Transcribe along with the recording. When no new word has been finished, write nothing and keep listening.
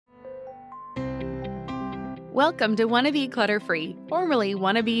Welcome to Wanna Be Clutter-Free, formerly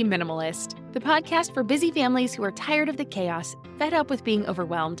Wanna Be Minimalist, the podcast for busy families who are tired of the chaos, fed up with being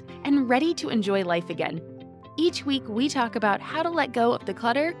overwhelmed, and ready to enjoy life again. Each week, we talk about how to let go of the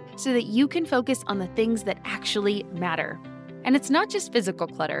clutter so that you can focus on the things that actually matter. And it's not just physical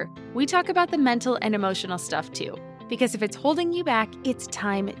clutter. We talk about the mental and emotional stuff too, because if it's holding you back, it's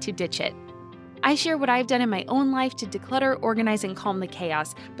time to ditch it. I share what I've done in my own life to declutter, organize, and calm the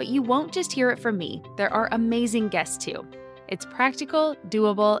chaos, but you won't just hear it from me. There are amazing guests too. It's practical,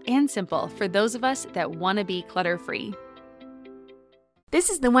 doable, and simple for those of us that want to be clutter-free.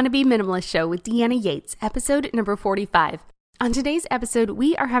 This is the Wanna Be Minimalist Show with Deanna Yates, episode number 45. On today's episode,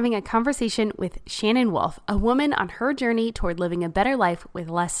 we are having a conversation with Shannon Wolfe, a woman on her journey toward living a better life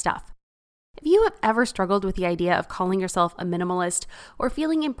with less stuff. If you have ever struggled with the idea of calling yourself a minimalist or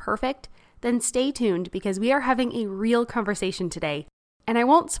feeling imperfect, then stay tuned because we are having a real conversation today. And I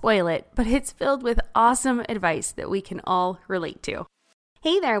won't spoil it, but it's filled with awesome advice that we can all relate to.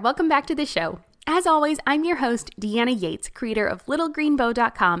 Hey there, welcome back to the show. As always, I'm your host, Deanna Yates, creator of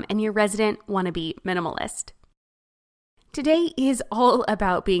littlegreenbow.com and your resident wannabe minimalist. Today is all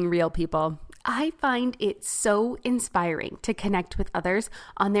about being real, people. I find it so inspiring to connect with others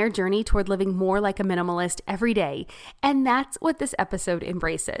on their journey toward living more like a minimalist every day, and that's what this episode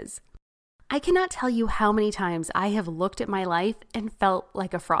embraces. I cannot tell you how many times I have looked at my life and felt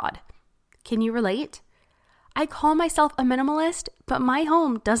like a fraud. Can you relate? I call myself a minimalist, but my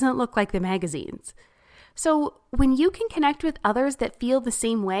home doesn't look like the magazines. So when you can connect with others that feel the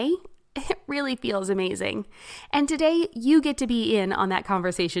same way, it really feels amazing. And today you get to be in on that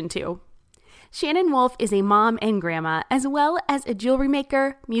conversation too. Shannon Wolfe is a mom and grandma, as well as a jewelry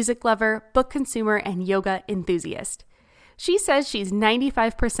maker, music lover, book consumer, and yoga enthusiast. She says she's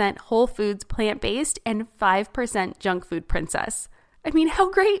 95% whole foods plant-based and 5% junk food princess. I mean,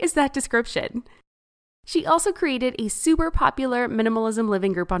 how great is that description? She also created a super popular minimalism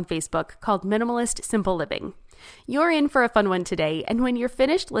living group on Facebook called Minimalist Simple Living. You're in for a fun one today, and when you're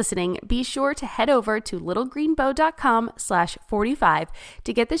finished listening, be sure to head over to littlegreenbow.com/45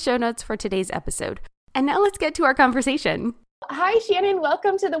 to get the show notes for today's episode. And now let's get to our conversation. Hi, Shannon.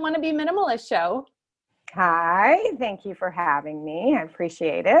 Welcome to the Wanna Be Minimalist Show. Hi, thank you for having me. I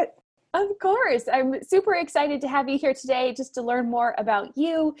appreciate it. Of course. I'm super excited to have you here today just to learn more about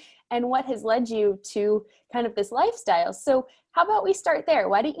you and what has led you to kind of this lifestyle. So how about we start there?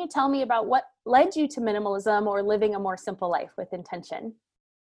 Why don't you tell me about what led you to minimalism or living a more simple life with intention?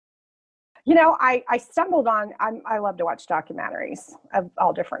 You know, I stumbled on, I love to watch documentaries of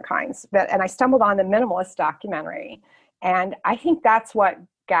all different kinds, and I stumbled on the minimalist documentary. And I think that's what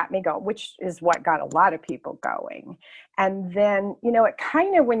got me going, which is what got a lot of people going. And then, you know, it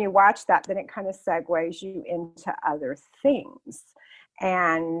kind of, when you watch that, then it kind of segues you into other things.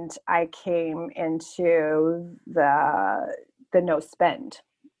 And I came into the no spend,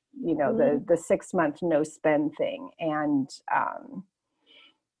 you know, the 6-month no spend thing. And and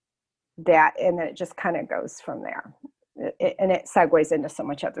then it just kind of goes from there. And it segues into so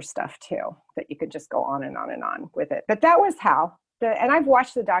much other stuff too, that you could just go on and on and on with it. But that was how. And I've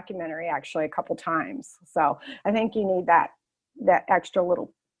watched the documentary actually a couple times. So I think you need that extra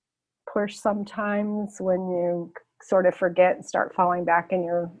little push sometimes when you sort of forget and start falling back in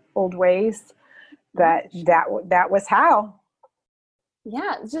your old ways. That was how.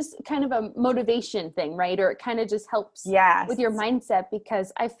 Yeah, it's just kind of a motivation thing, right? Or it kind of just helps with your mindset,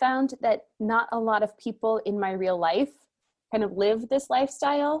 because I found that not a lot of people in my real life kind of live this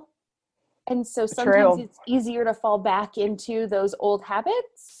lifestyle. And so sometimes it's easier to fall back into those old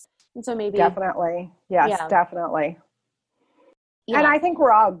habits. And so maybe. Definitely. Yes, definitely. Yeah. And I think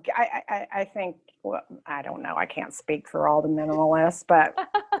we're all, I think, well, I don't know, I can't speak for all the minimalists, but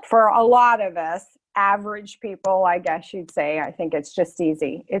for a lot of us, average people, I guess you'd say, I think it's just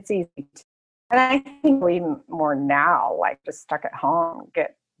easy. It's easy. And I think even more now, like just stuck at home,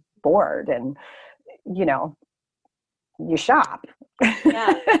 get bored and, you know, you shop.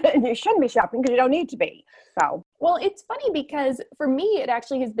 Yeah. And you shouldn't be shopping because you don't need to be. So, well, it's funny because for me, it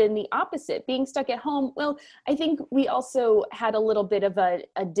actually has been the opposite. Being stuck at home. Well, I think we also had a little bit of a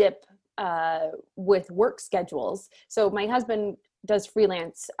dip with work schedules. So my husband does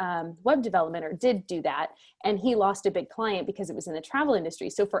freelance web development, or did do that. And he lost a big client because it was in the travel industry.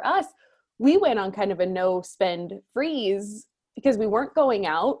 So for us, we went on kind of a no spend freeze because we weren't going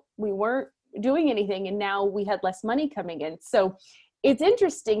out. We weren't doing anything. And now we had less money coming in. So it's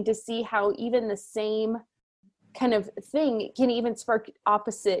interesting to see how even the same kind of thing can even spark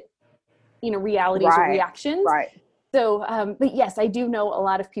opposite, realities or reactions. Right. So, but yes, I do know a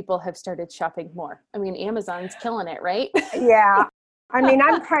lot of people have started shopping more. I mean, Amazon's killing it, right? Yeah. I mean,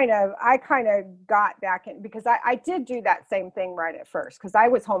 I kind of got back in because I did do that same thing right at first because I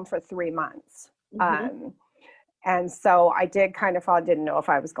was home for 3 months. Mm-hmm. And so I did kind of, I didn't know if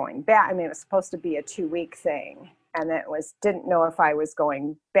I was going back. I mean, it was supposed to be a 2-week thing and didn't know if I was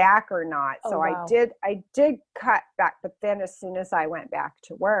going back or not. Oh, So wow. I did cut back, but then as soon as I went back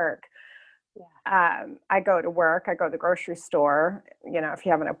to work, I go to work, I go to the grocery store, if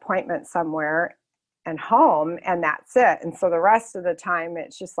you have an appointment somewhere and home, and that's it. And so the rest of the time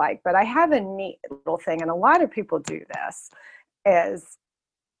it's just like, but I have a neat little thing. And a lot of people do this is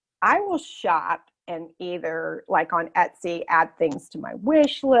I will shop and either like on Etsy, add things to my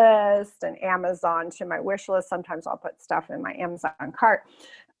wish list and Amazon to my wish list. Sometimes I'll put stuff in my Amazon cart.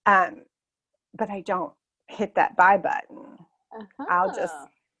 But I don't hit that buy button. I'll just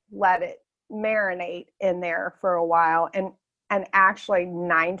let it marinate in there for a while. And actually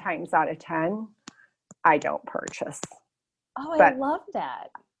 9 times out of 10, I don't purchase. Oh, I love that.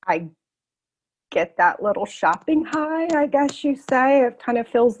 I get that little shopping high, I guess you say. It kind of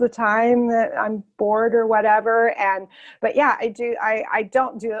fills the time that I'm bored or whatever. But yeah, I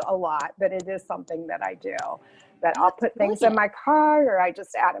don't do it a lot, but it is something that I do. That I'll put things in my cart or I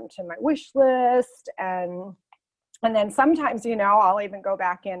just add them to my wish list. And then sometimes, I'll even go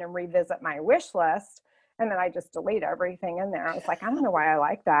back in and revisit my wish list. And then I just delete everything in there. I was like, I don't know why I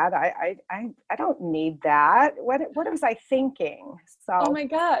like that. I don't need that. What was I thinking? So, oh my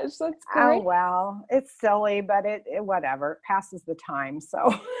gosh, that's great. Oh, well, it's silly, but it whatever, it passes the time.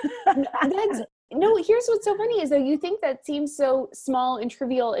 So here's what's so funny is that you think that seems so small and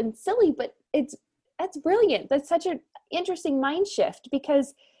trivial and silly, but that's brilliant. That's such an interesting mind shift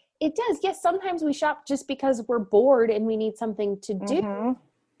because it does. Yes, sometimes we shop just because we're bored and we need something to do. Mm-hmm.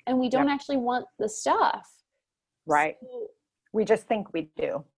 And we don't actually want the stuff. Right. So, we just think we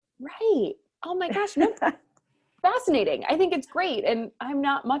do. Right. Oh my gosh. No. Fascinating. I think it's great. And I'm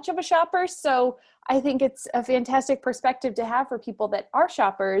not much of a shopper. So I think it's a fantastic perspective to have for people that are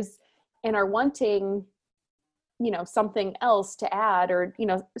shoppers and are wanting, something else to add or,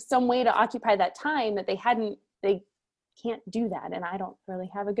 some way to occupy that time that they can't do that. And I don't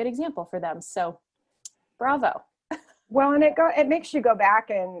really have a good example for them. So bravo. Well, and it makes you go back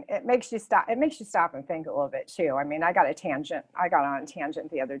and it makes you stop and think a little bit too. I mean, I got on a tangent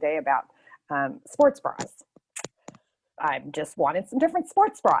the other day about sports bras. I just wanted some different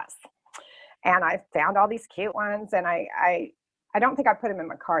sports bras and I found all these cute ones and I don't think I put them in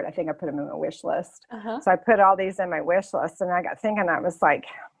my cart. I think I put them in my wish list. Uh-huh. So I put all these in my wish list and I got thinking, I was like,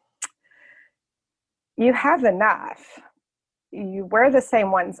 you have enough. You wear the same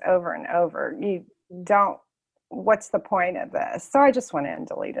ones over and over. You don't. What's the point of this? So I just went in and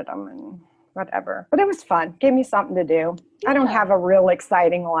deleted them and whatever. But it was fun. Gave me something to do. Yeah. I don't have a real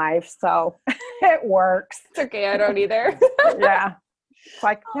exciting life, so it works. It's okay. I don't either. Yeah. It's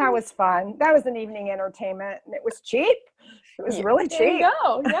like, that was fun. That was an evening entertainment and it was cheap. It was really cheap. There you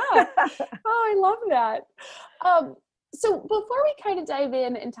go. Yeah. Oh, I love that. So before we kind of dive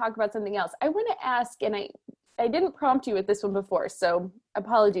in and talk about something else, I want to ask, and I didn't prompt you with this one before, so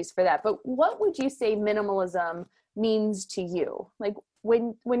apologies for that. But what would you say minimalism means to you? Like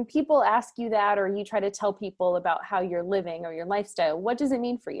when people ask you that, or you try to tell people about how you're living or your lifestyle, what does it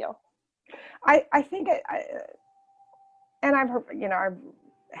mean for you? I think and I've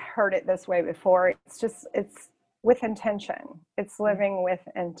heard it this way before. It's with intention. It's living with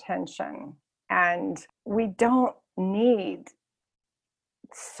intention, and we don't need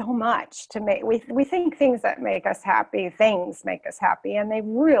so much to make we think things make us happy and they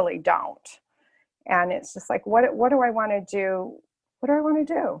really don't. And it's just like, what do I want to do?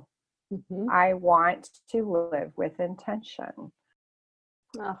 Mm-hmm. I want to live with intention.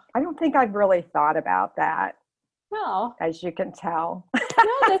 Oh. I don't think I've really thought about that. No, as you can tell.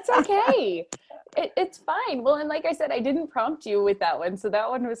 No, that's okay. It's fine. Well, and like I said, I didn't prompt you with that one, so that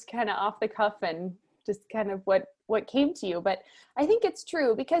one was kind of off the cuff and just kind of what came to you. But I think it's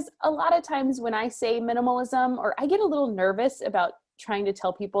true because a lot of times when I say minimalism, or I get a little nervous about trying to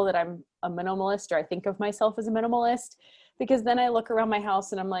tell people that I'm a minimalist or I think of myself as a minimalist, because then I look around my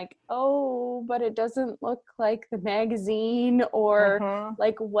house and I'm like, oh, but it doesn't look like the magazine or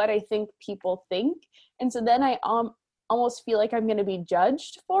like what I think people think. And so then I almost feel like I'm going to be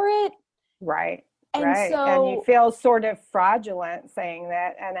judged for it. Right. And right. So, and you feel sort of fraudulent saying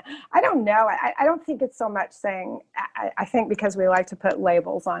that. And I don't know. I don't think it's so much saying, I think because we like to put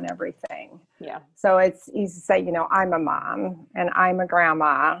labels on everything. Yeah. So it's easy to say, I'm a mom and I'm a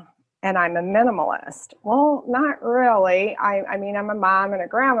grandma and I'm a minimalist. Well, not really. I mean, I'm a mom and a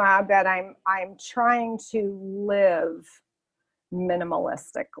grandma, but I'm trying to live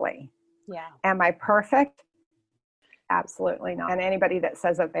minimalistically. Yeah. Am I perfect? Absolutely not. And anybody that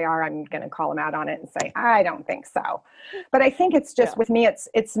says that they are, I'm going to call them out on it and say, I don't think so. But I think it's just, with me,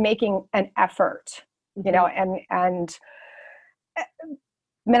 it's making an effort, you know, and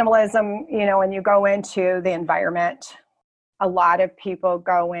minimalism, you know, when you go into the environment, a lot of people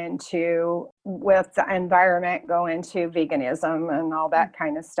go into, with the environment, go into veganism and all that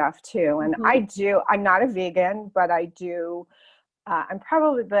kind of stuff too. And I'm not a vegan, but I do, I'm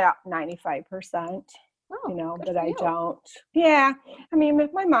probably about 95%. You know, but I don't. Yeah. I mean,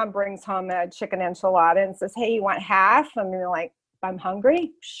 if my mom brings home a chicken enchilada and says, hey, you want half? I'm like, I'm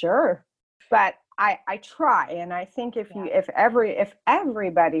hungry. Sure. But I try. And I think if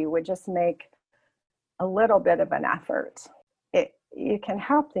everybody would just make a little bit of an effort, you can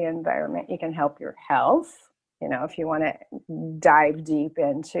help the environment. You can help your health. You know, if you want to dive deep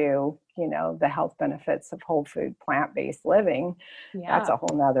into, you know, the health benefits of whole food, plant-based living, that's a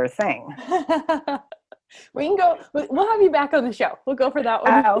whole nother thing. We can go, we'll have you back on the show. We'll go for that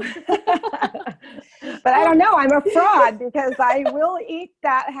one. Oh. But I don't know. I'm a fraud because I will eat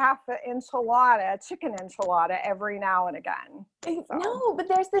that half enchilada, chicken enchilada, every now and again. So. No, but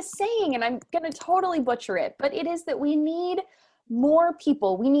there's this saying, and I'm going to totally butcher it, but it is that we need more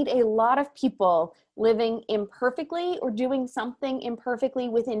people. We need a lot of people living imperfectly or doing something imperfectly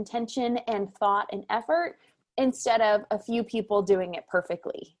with intention and thought and effort, instead of a few people doing it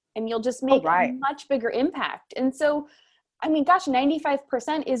perfectly. And you'll just make a much bigger impact. And so, I mean, gosh,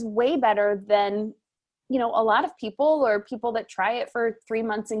 95% is way better than, you know, a lot of people, or people that try it for 3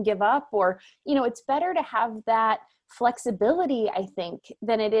 months and give up, or, you know, it's better to have that flexibility, I think,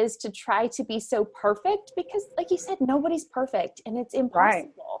 than it is to try to be so perfect, because like you said, nobody's perfect and it's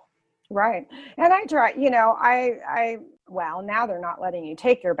impossible. Right. And I try, you know, well, now they're not letting you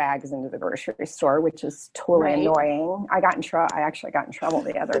take your bags into the grocery store, which is totally annoying. I actually got in trouble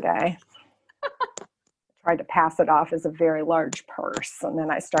the other day. Tried to pass it off as a very large purse. And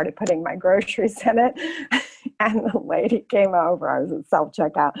then I started putting my groceries in it. And the lady came over, I was at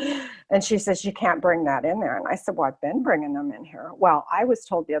self-checkout, and she says, you can't bring that in there. And I said, well, I've been bringing them in here. Well, I was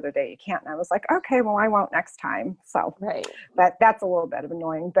told the other day you can't. And I was like, okay, well, I won't next time. So, but that's a little bit of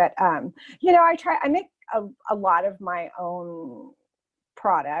annoying. But, you know, I make a lot of my own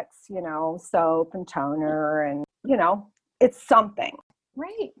products, you know, soap and toner, and, you know, it's something.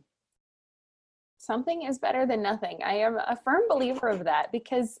 Right. Something is better than nothing. I am a firm believer of that,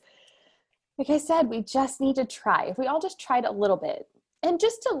 because like I said, we just need to try. If we all just tried a little bit, and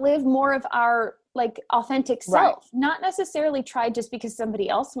just to live more of our like authentic self, not necessarily try just because somebody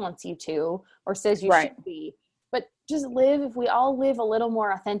else wants you to, or says you should be, but just live. If we all live a little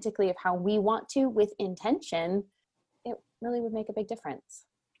more authentically of how we want to, with intention, it really would make a big difference.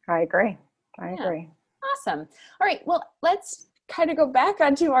 I agree. I agree. Awesome. All right. Well, let's kind of go back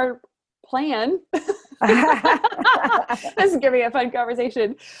onto our plan. This is going to be a fun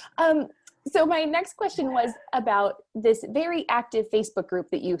conversation. So my next question was about this very active Facebook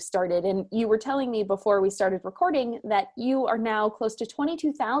group that you started. And you were telling me before we started recording that you are now close to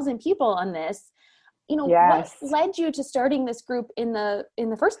 22,000 people on this. You know, what led you to starting this group in the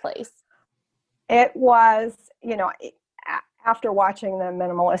first place? It was, you know, after watching the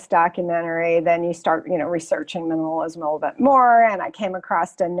Minimalist documentary, then you start, you know, researching minimalism a little bit more. And I came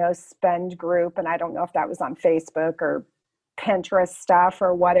across a no spend group, and I don't know if that was on Facebook or Pinterest stuff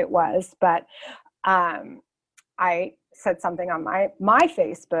or what it was, but I said something on my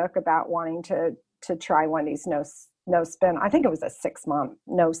Facebook about wanting to try one of these no spend. I think it was a 6-month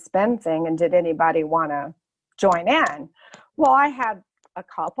no spend thing. And did anybody want to join in? Well, I had a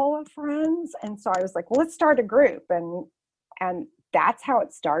couple of friends, and so I was like, well, let's start a group, and that's how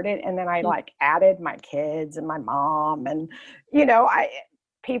it started. And then I like added my kids and my mom, and you know,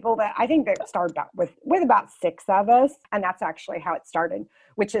 people that I think that started with about 6 of us. And that's actually how it started,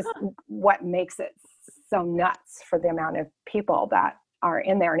 which is what makes it so nuts for the amount of people that are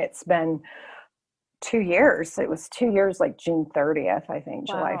in there. And it's been 2 years. It was 2 years, like June 30th, I think,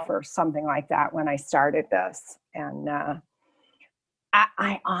 July 1st, something like that, when I started this. And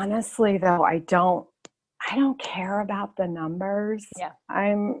I honestly, though, I don't care about the numbers. Yeah.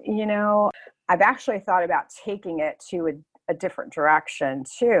 You know, I've actually thought about taking it to a different direction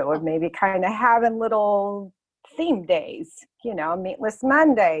too, and maybe kind of having little theme days, you know, Meatless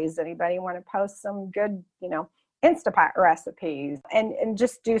Mondays. Anybody want to post some good, you know, Instapot recipes, and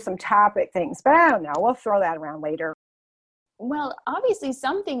just do some topic things. But I don't know, we'll throw that around later. Well, obviously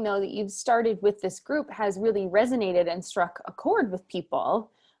something though that you've started with this group has really resonated and struck a chord with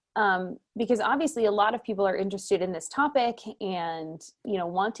people. Because obviously a lot of people are interested in this topic and, you know,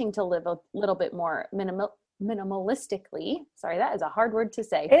 wanting to live a little bit more minimalistically. Sorry, that is a hard word to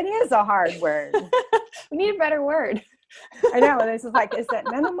say. It is a hard word. We need a better word. I know. This is like, is it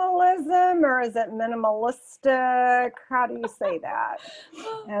minimalism or is it minimalistic? How do you say that?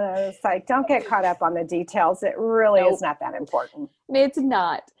 And it's like, don't get caught up on the details. It really is not that important. It's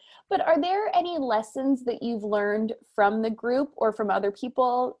not. But are there any lessons that you've learned from the group or from other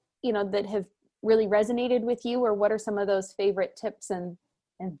people, that have really resonated with you? Or what are some of those favorite tips and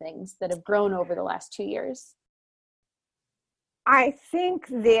things that have grown over the last 2 years? I think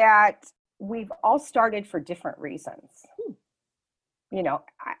that we've all started for different reasons.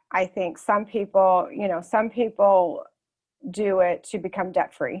 I think some people do it to become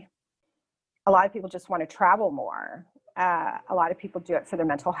debt free. A lot of people just want to travel more. A lot of people do it for their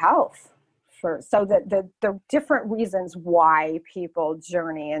mental health. So the different reasons why people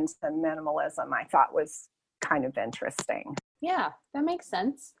journey into minimalism, I thought was kind of interesting. Yeah, that makes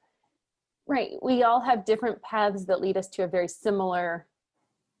sense. Right. We all have different paths that lead us to a very similar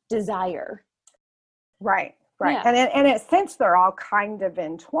desire. Right. Yeah. And in a sense, they're all kind of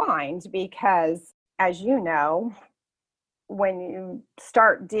entwined because, as you know, when you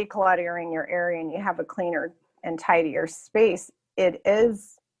start decluttering your area and you have a cleaner and tidier space, it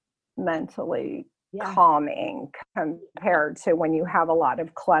is mentally calming compared to when you have a lot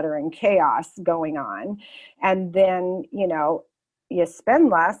of clutter and chaos going on. And then, you spend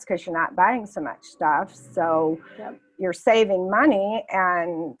less because you're not buying so much stuff. So you're saving money.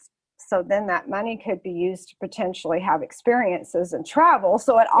 And so then that money could be used to potentially have experiences and travel.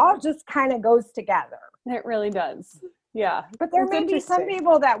 So it all just kind of goes together. It really does. Yeah. But there may be some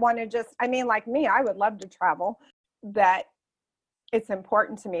people that want to just, like me, I would love to travel, but it's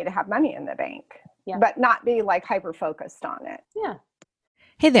important to me to have money in the bank, but not be like hyper focused on it. Yeah.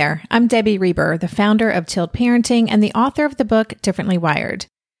 Hey there, I'm Debbie Reber, the founder of Tilt Parenting and the author of the book Differently Wired.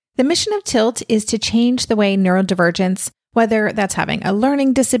 The mission of Tilt is to change the way neurodivergence, whether that's having a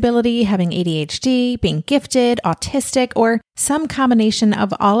learning disability, having ADHD, being gifted, autistic, or some combination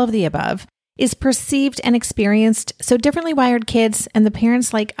of all of the above, is perceived and experienced so differently wired kids and the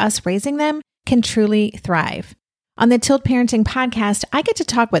parents like us raising them can truly thrive. On the Tilt Parenting podcast, I get to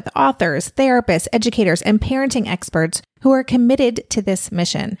talk with authors, therapists, educators, and parenting experts who are committed to this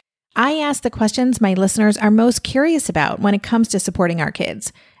mission. I ask the questions my listeners are most curious about when it comes to supporting our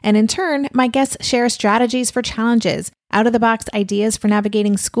kids. And in turn, my guests share strategies for challenges, out-of-the-box ideas for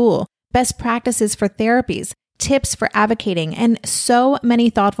navigating school, best practices for therapies, tips for advocating, and so many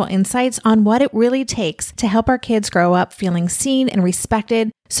thoughtful insights on what it really takes to help our kids grow up feeling seen and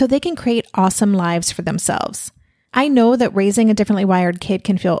respected so they can create awesome lives for themselves. I know that raising a differently wired kid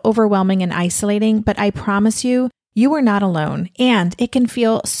can feel overwhelming and isolating, but I promise you, you are not alone, and it can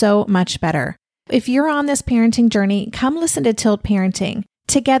feel so much better. If you're on this parenting journey, come listen to Tilt Parenting.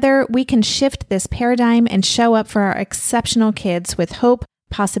 Together, we can shift this paradigm and show up for our exceptional kids with hope,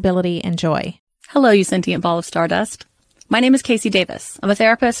 possibility, and joy. Hello, you sentient ball of stardust. My name is Casey Davis. I'm a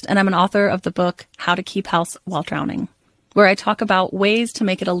therapist, and I'm an author of the book How to Keep House While Drowning, where I talk about ways to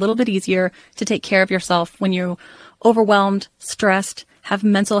make it a little bit easier to take care of yourself when you're overwhelmed, stressed, have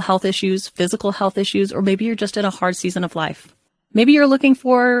mental health issues, physical health issues, or maybe you're just in a hard season of life. Maybe you're looking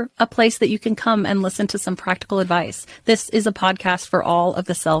for a place that you can come and listen to some practical advice. This is a podcast for all of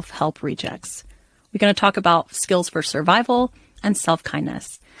the self-help rejects. We're going to talk about skills for survival and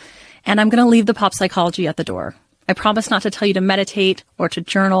self-kindness. And I'm going to leave the pop psychology at the door. I promise not to tell you to meditate or to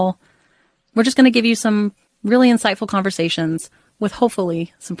journal. We're just going to give you some really insightful conversations with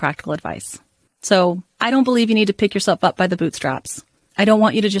hopefully some practical advice. So I don't believe you need to pick yourself up by the bootstraps. I don't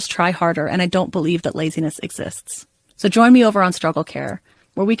want you to just try harder, and I don't believe that laziness exists. So join me over on Struggle Care,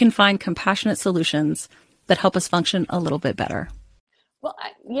 where we can find compassionate solutions that help us function a little bit better. Well,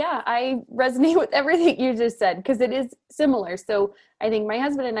 I resonate with everything you just said because it is similar. So I think my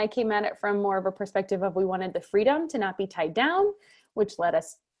husband and I came at it from more of a perspective of we wanted the freedom to not be tied down, which led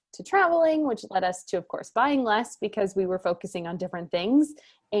us to traveling, which led us to, of course, buying less because we were focusing on different things.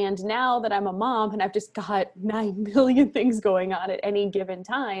 And now that I'm a mom and I've just got 9 million things going on at any given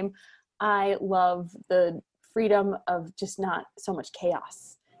time, I love the freedom of just not so much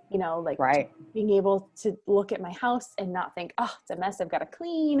chaos, being able to look at my house and not think, oh, it's a mess, I've got to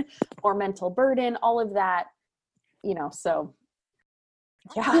clean, or mental burden, all of that, so.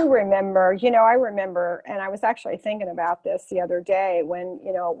 Yeah. I remember, and I was actually thinking about this the other day when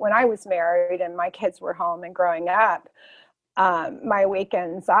I was married and my kids were home and growing up, my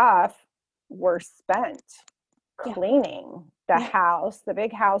weekends off were spent cleaning the house, the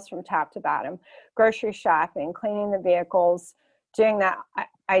big house from top to bottom, grocery shopping, cleaning the vehicles, doing that.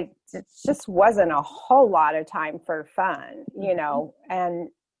 It just wasn't a whole lot of time for fun,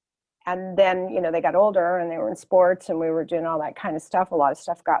 and then, they got older and they were in sports and we were doing all that kind of stuff. A lot of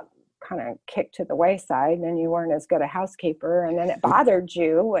stuff got kind of kicked to the wayside, and then you weren't as good a housekeeper, and then it bothered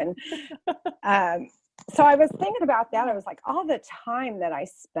you. And so I was thinking about that. I was like, all the time that I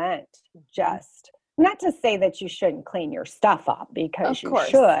spent just, not to say that you shouldn't clean your stuff up, because you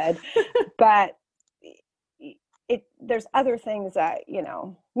should, but there's other things that,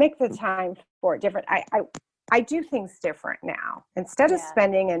 make the time for it different. I do things different now. Instead of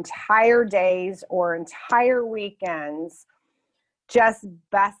spending entire days or entire weekends just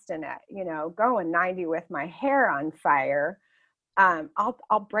busting it, going 90 with my hair on fire,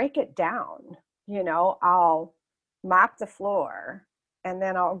 I'll break it down. I'll mop the floor, and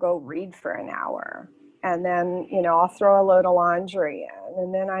then I'll go read for an hour, and then I'll throw a load of laundry in,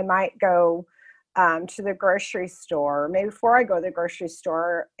 and then I might go to the grocery store. Maybe before I go to the grocery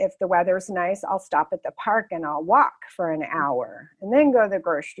store, if the weather's nice, I'll stop at the park and I'll walk for an hour, and then go to the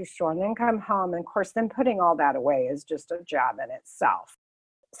grocery store, and then come home. And of course, then putting all that away is just a job in itself.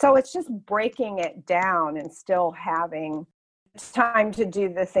 So it's just breaking it down and still having time to do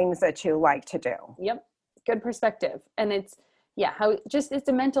the things that you like to do. Yep. Good perspective. And it's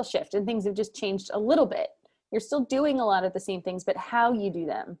a mental shift, and things have just changed a little bit. You're still doing a lot of the same things, but how you do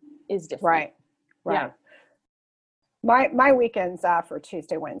them is different. Right. My weekends for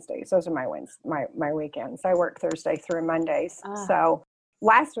Tuesday, Wednesdays. Those are my weekends. I work Thursday through Mondays. So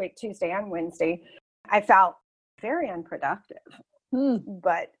last week, Tuesday and Wednesday, I felt very unproductive,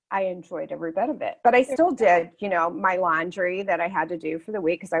 but I enjoyed every bit of it. But I still did, my laundry that I had to do for the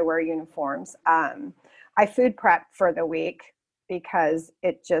week, because I wear uniforms. I food prep for the week, because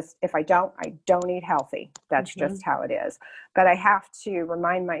if I don't eat healthy. That's just how it is. But I have to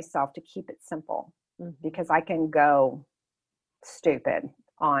remind myself to keep it simple, because I can go stupid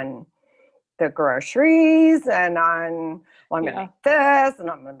on the groceries and on, I'm going to make this and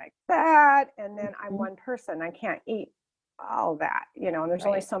I'm going to make that. And then I'm one person. I can't eat all that, and there's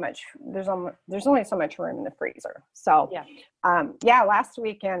only so much, there's only so much room in the freezer. So, last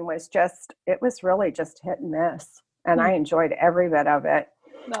weekend was really just hit and miss. And I enjoyed every bit of it.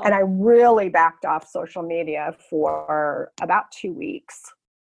 No. And I really backed off social media for about 2 weeks.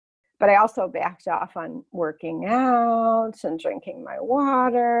 But I also backed off on working out and drinking my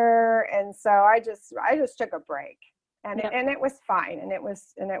water. And so I just took a break. And it was fine. And it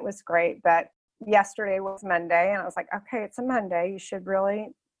was great. But yesterday was Monday, and I was like, okay, it's a Monday. You should really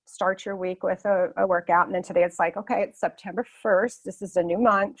start your week with a workout. And then today it's like, okay, it's September 1st. This is a new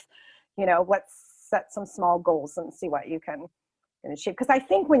month. Let's set some small goals and see what you can achieve. Because I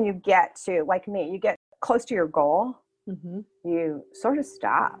think when you get to, like me, you get close to your goal, you sort of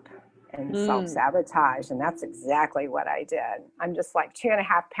stop and self-sabotage. And that's exactly what I did. I'm just like 2.5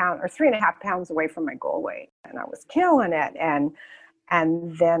 pounds or 3.5 pounds away from my goal weight, and I was killing it.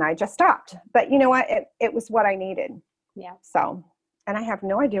 And then I just stopped. But you know what? It was what I needed. Yeah. So, and I have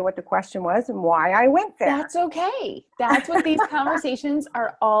no idea what the question was and why I went there. That's okay. That's what these conversations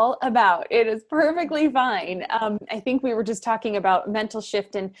are all about. It is perfectly fine. I think we were just talking about mental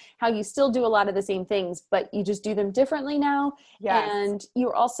shift and how you still do a lot of the same things, but you just do them differently now. Yes. And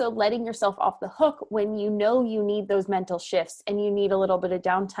you're also letting yourself off the hook when you know you need those mental shifts and you need a little bit of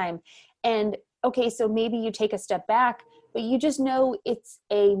downtime. And okay, so maybe you take a step back, but you just know it's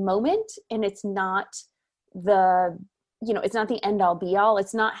a moment, and it's not it's not the end all be all.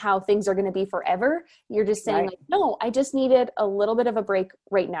 It's not how things are going to be forever. You're just saying like, no, I just needed a little bit of a break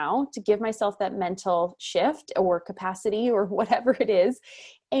right now to give myself that mental shift or capacity or whatever it is.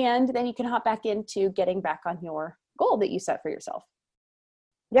 And then you can hop back into getting back on your goal that you set for yourself.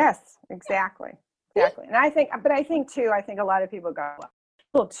 Yes, exactly. Exactly. And I think a lot of people go a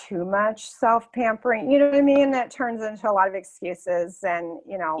little too much self-pampering, you know what I mean? That turns into a lot of excuses. And,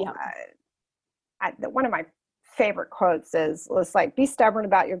 one of my favorite quotes is, let's like, be stubborn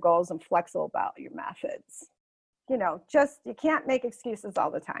about your goals and flexible about your methods. You can't make excuses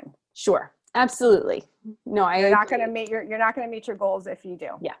all the time. Sure. Absolutely. No, you're not going to meet your goals if you do.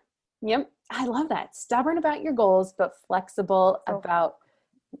 Yeah. Yep. I love that. Stubborn about your goals, but flexible about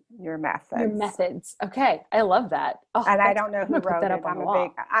your methods. Okay. I love that. Oh, and I don't know who wrote it.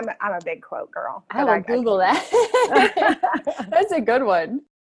 I'm a big quote girl. I will Google that. That's a good one.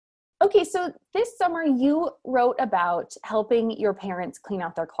 Okay, so this summer you wrote about helping your parents clean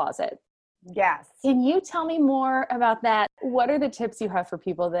out their closet. Yes. Can you tell me more about that? What are the tips you have for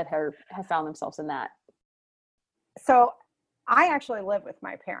people that have found themselves in that? So I actually live with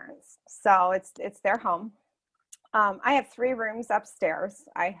my parents. So it's their home. I have 3 rooms upstairs.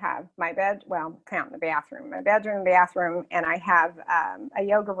 I have my bed, count the bathroom, my bedroom, bathroom, and I have a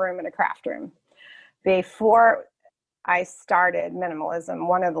yoga room and a craft room. Before I started minimalism,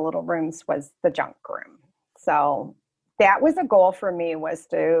 one of the little rooms was the junk room. So that was a goal for me, was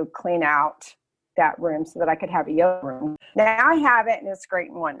to clean out that room so that I could have a yoga room. Now I have it and it's great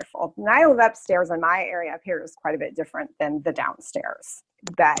and wonderful. And I live upstairs, and my area up here is quite a bit different than the downstairs,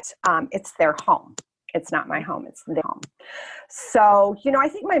 but it's their home. It's not my home, it's their home. So, I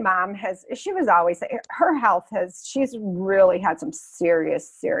think my mom she was always, her health she's really had some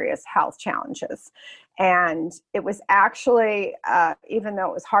serious health challenges. And it was actually, even though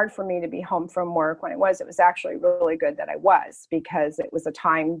it was hard for me to be home from work when it was actually really good that I was, because it was a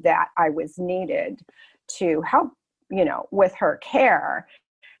time that I was needed to help, with her care,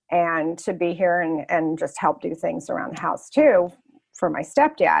 and to be here and just help do things around the house too for my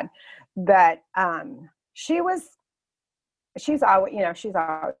stepdad. But she's always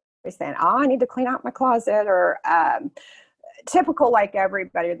saying, "Oh, I need to clean out my closet," or typical, like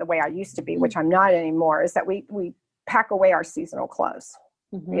everybody, the way I used to be, which I'm not anymore, is that we pack away our seasonal clothes,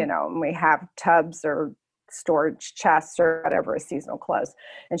 and we have tubs or storage chests or whatever is seasonal clothes.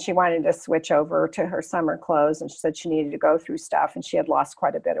 And she wanted to switch over to her summer clothes, and she said she needed to go through stuff, and she had lost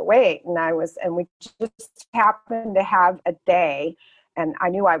quite a bit of weight. And we just happened to have a day, and I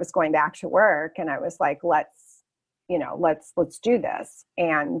knew I was going back to work, and I was like, let's do this.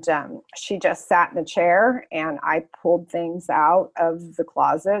 And she just sat in the chair, and I pulled things out of the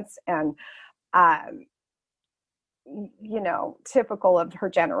closets, and typical of her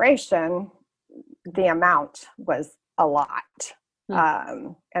generation, the amount was a lot.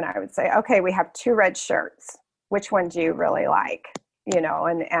 And I would say, okay, we have 2 red shirts. Which one do you really like?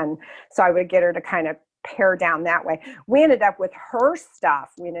 And so I would get her to kind of pare down that way. We ended up with her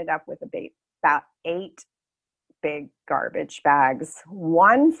stuff. We ended up with about 8 big garbage bags.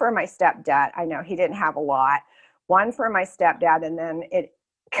 1 for my stepdad. I know he didn't have a lot. 1 for my stepdad. And then it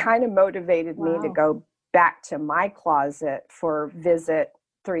kind of motivated me to go back to my closet for visit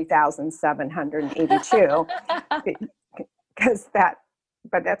 3,782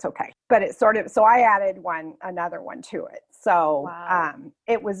 but that's okay. But it so I added another one to it. So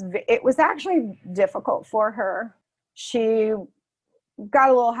it was actually difficult for her. She got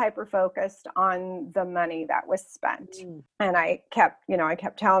a little hyper focused on the money that was spent. And I kept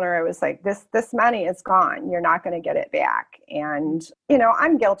telling her, I was like, this money is gone. You're not going to get it back. And,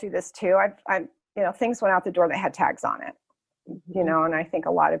 I'm guilty of this too. I'm things went out the door that had tags on it, and I think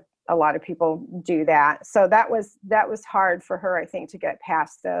a lot of people do that. So that was hard for her, I think, to get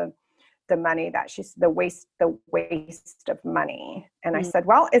past the money that the waste of money. And I said,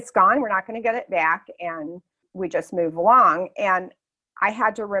 well, it's gone. We're not going to get it back. And we just move along. And I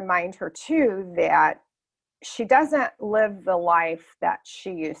had to remind her too that she doesn't live the life that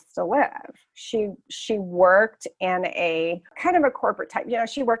she used to live. She worked in a kind of a corporate type,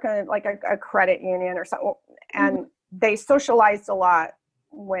 she worked in like a credit union or something. And they socialized a lot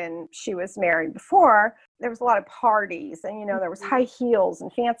when she was married. Before, there was a lot of parties, and there was high heels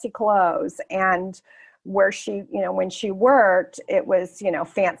and fancy clothes, and where she when she worked, it was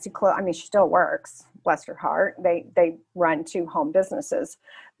fancy clothes. I mean, she still works, bless her heart. They run 2 home businesses,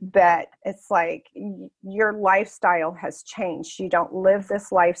 but it's like your lifestyle has changed. You don't live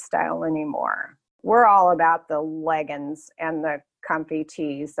this lifestyle anymore. We're all about the leggings and the comfy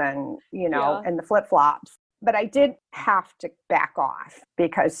tees and and the flip-flops. But I did have to back off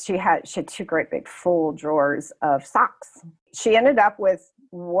because she had 2 great big full drawers of socks. She ended up with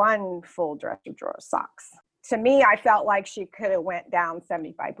 1 full dresser drawer of socks. To me, I felt like she could have went down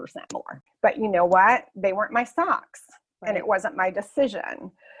 75% more. But you know what? They weren't my socks, and it wasn't my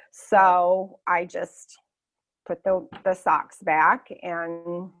decision. So I just put the socks back,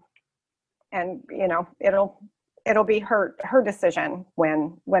 and it'll be her decision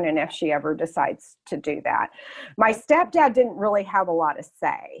when and if she ever decides to do that. My stepdad didn't really have a lot to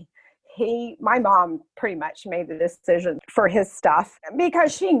say. My mom pretty much made the decision for his stuff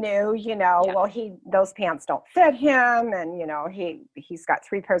because she knew, well, those pants don't fit him. And, he's got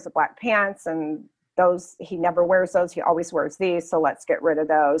 3 pairs of black pants, and those, he never wears those. He always wears these. So let's get rid of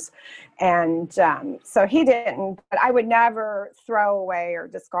those. And so he didn't, but I would never throw away or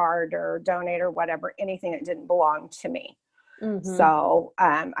discard or donate or whatever, anything that didn't belong to me. So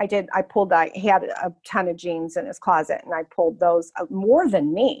he had a ton of jeans in his closet, and I pulled those more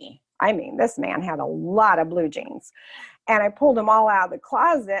than me. I mean, this man had a lot of blue jeans, and I pulled them all out of the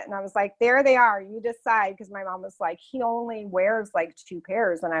closet, and I was like, there they are. You decide. Because my mom was like, he only wears like 2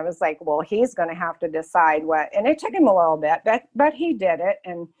 pairs. And I was like, well, he's going to have to decide what, and it took him a little bit, but he did it.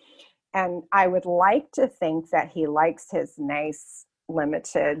 And I would like to think that he likes his nice,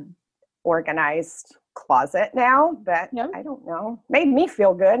 limited, organized closet now, but I don't know. Made me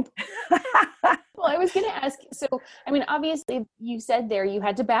feel good. Well, I was going to ask, so, I mean, obviously you said there you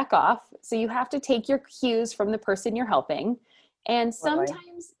had to back off. So you have to take your cues from the person you're helping. And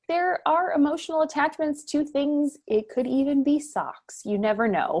sometimes there are emotional attachments to things. It could even be socks. You never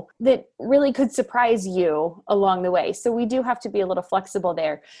know, that really could surprise you along the way. So we do have to be a little flexible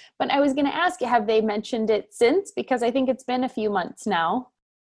there. But I was going to ask, have they mentioned it since? Because I think it's been a few months now.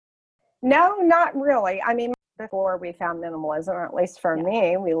 No, not really. I mean, before we found minimalism, or at least for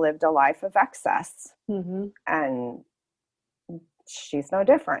me, we lived a life of excess. And she's no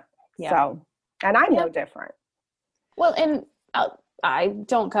different. So, and I'm no different. Well, and I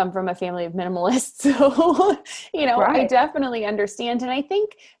don't come from a family of minimalists, so, you know, I definitely understand. And I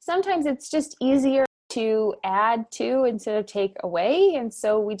think sometimes it's just easier to add to instead of take away. And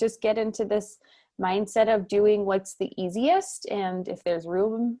so we just get into this mindset of doing what's the easiest. And if there's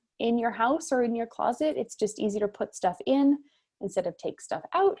room in your house or in your closet, it's just easier to put stuff in instead of take stuff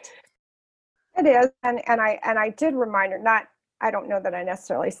out. It is. And I did remind her, I don't know that I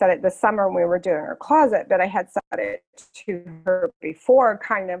necessarily said it this summer when we were doing her closet, but I had said it to her before,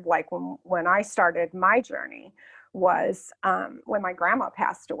 kind of like when I started my journey was when my grandma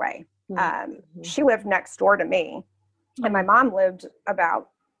passed away. She lived next door to me, and my mom lived about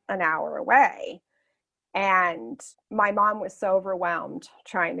an hour away. And my mom was so overwhelmed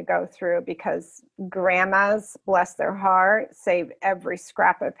trying to go through, because grandmas, bless their heart, saved every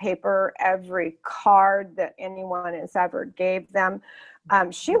scrap of paper, every card that anyone has ever gave them.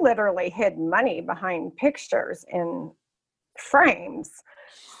 She literally hid money behind pictures in frames.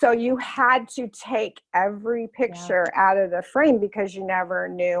 So you had to take every picture out of the frame, because you never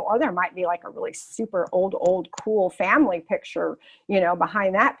knew, or there might be like a really super old, cool family picture, you know,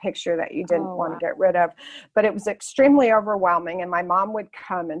 behind that picture that you didn't want to get rid of. But it was extremely overwhelming. And my mom would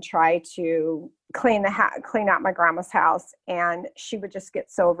come and try to clean out my grandma's house. And she would just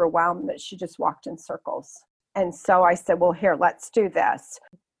get so overwhelmed that she just walked in circles. And so I said, well, here, let's do this.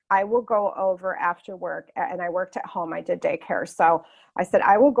 I will go over after work, and I worked at home. I did daycare. So I said,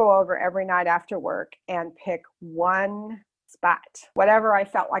 I will go over every night after work and pick one spot, whatever I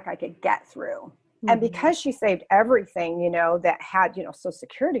felt like I could get through. And because she saved everything, you know, that had, you know, social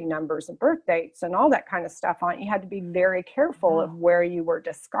security numbers and birth dates and all that kind of stuff on it, you had to be very careful of where you were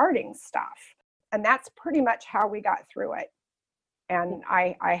discarding stuff. And that's pretty much how we got through it. And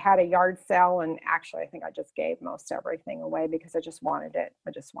I had a yard sale, and actually I think I just gave most everything away because I just wanted it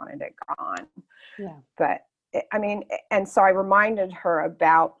gone. Yeah. But I mean, and so I reminded her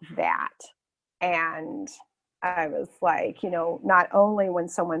about that. And I was like, you know, not only when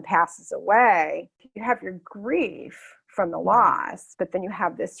someone passes away, you have your grief from the loss, but then you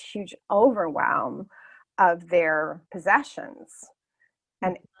have this huge overwhelm of their possessions.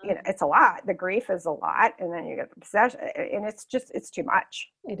 And, you know, it's a lot. The grief is a lot. And then you get the possession, and it's too much.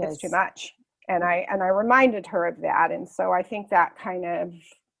 It's too much. And I reminded her of that. And so I think that kind of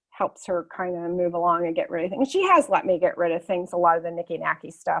helps her kind of move along and get rid of things. She has let me get rid of things, a lot of the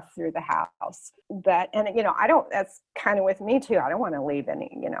knicky-knacky stuff through the house. But, and, you know, that's kind of with me too. I don't want to leave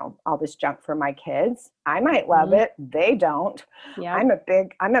any, you know, all this junk for my kids. I might love it. They don't. Yeah. I'm a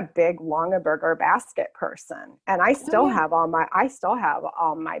big Longaberger basket person. And I still have all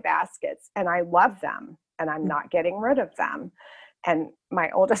my baskets, and I love them, and I'm not getting rid of them. And my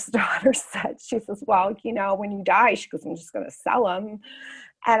oldest daughter she says, well, you know, when you die, she goes, I'm just going to sell them.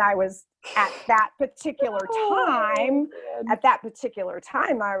 And I was at that particular time,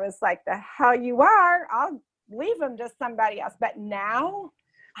 I was like, the hell you are, I'll leave them to somebody else. But now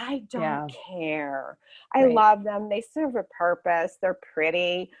I don't care. I love them. They serve a purpose. They're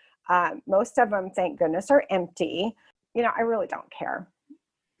pretty. Most of them, thank goodness, are empty. You know, I really don't care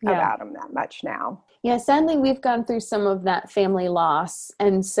about them that much now. Yeah, sadly, we've gone through some of that family loss.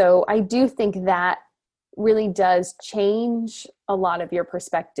 And so I do think that really does change a lot of your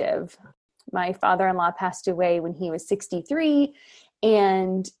perspective. My father-in-law passed away when he was 63.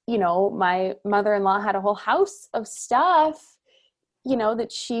 And, you know, my mother-in-law had a whole house of stuff, you know,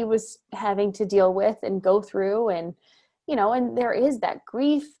 that she was having to deal with and go through. And, you know, and there is that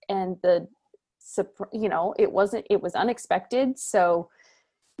grief and you know, it was unexpected. So,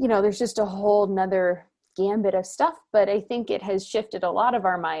 you know, there's just a whole nother gambit of stuff, but I think it has shifted a lot of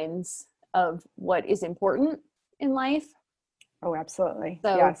our minds of what is important in life. Oh, absolutely.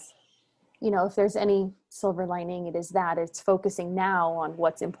 So, yes. You know, if there's any silver lining, it is that it's focusing now on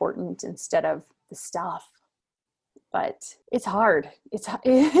what's important instead of the stuff. But it's hard. It's,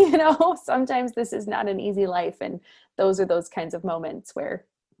 you know, sometimes this is not an easy life. And those are those kinds of moments where,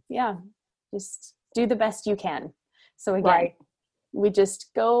 just do the best you can. So again,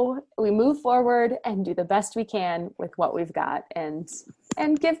 we move forward and do the best we can with what we've got, and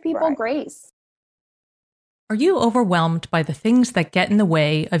give people grace. Are you overwhelmed by the things that get in the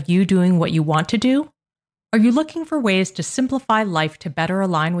way of you doing what you want to do? Are you looking for ways to simplify life to better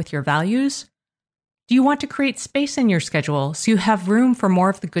align with your values? Do you want to create space in your schedule so you have room for more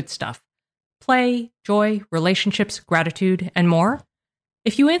of the good stuff? Play, joy, relationships, gratitude, and more?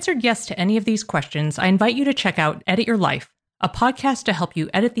 If you answered yes to any of these questions, I invite you to check out Edit Your Life, a podcast to help you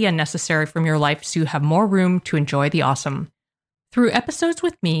edit the unnecessary from your life so you have more room to enjoy the awesome. Through episodes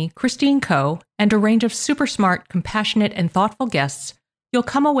with me, Christine Coe, and a range of super smart, compassionate, and thoughtful guests, you'll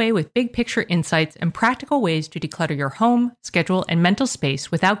come away with big picture insights and practical ways to declutter your home, schedule, and mental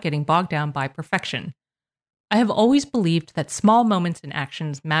space without getting bogged down by perfection. I have always believed that small moments and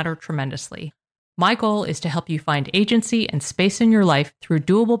actions matter tremendously. My goal is to help you find agency and space in your life through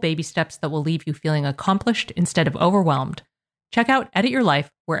doable baby steps that will leave you feeling accomplished instead of overwhelmed. Check out Edit Your Life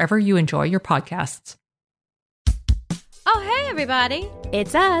wherever you enjoy your podcasts. Oh, hey, everybody.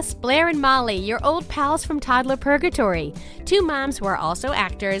 It's us, Blair and Molly, your old pals from Toddler Purgatory. Two moms who are also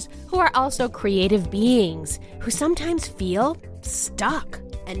actors, who are also creative beings, who sometimes feel stuck.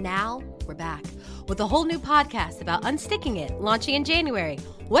 And now we're back with a whole new podcast about unsticking it, launching in January.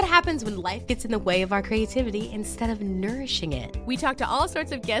 What happens when life gets in the way of our creativity instead of nourishing it? We talk to all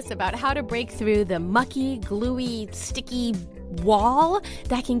sorts of guests about how to break through the mucky, gluey, sticky wall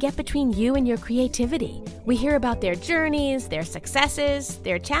that can get between you and your creativity. We hear about their journeys, their successes,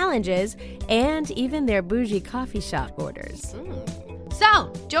 their challenges, and even their bougie coffee shop orders.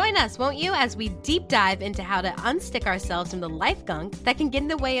 So, join us, won't you, as we deep dive into how to unstick ourselves from the life gunk that can get in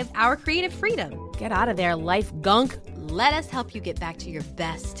the way of our creative freedom. Get out of there, life gunk. Let us help you get back to your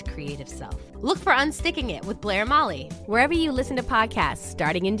best creative self. Look for Unsticking It with Blair and Molly, wherever you listen to podcasts,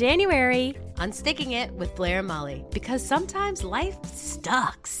 starting in January. Unsticking It with Blair and Molly, because sometimes life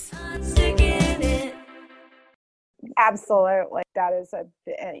sucks. Unsticking it. Absolutely. That is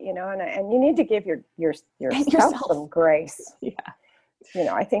and you need to give yourself some grace. Yeah.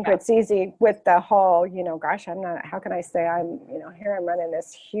 I think it's easy with the whole, how can I say here I'm running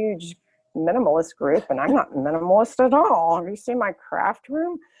this huge minimalist group and I'm not minimalist at all. Have you seen my craft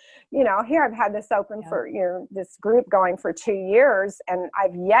room? Here I've had this open for, this group going for 2 years and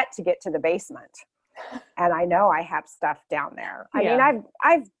I've yet to get to the basement. And I know I have stuff down there. I mean,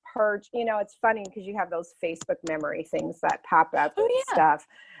 I've purged, it's funny because you have those Facebook memory things that pop up and stuff.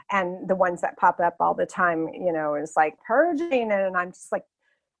 And the ones that pop up all the time, is like purging. And I'm just like,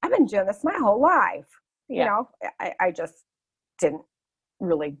 I've been doing this my whole life. I just didn't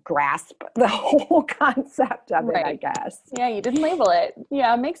really grasp the whole concept of it, I guess. Yeah, you didn't label it.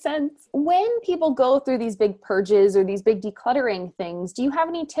 Yeah, makes sense. When people go through these big purges or these big decluttering things, do you have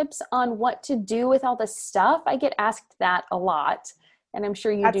any tips on what to do with all this stuff? I get asked that a lot, and I'm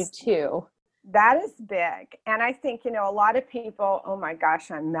sure you do too. That is big. And I think, a lot of people, oh my gosh,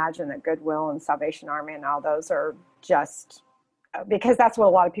 I imagine that Goodwill and Salvation Army and all those are just, because that's what a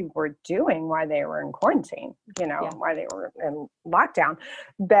lot of people were doing while they were in quarantine, while they were in lockdown.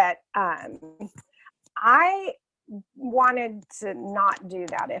 But I wanted to not do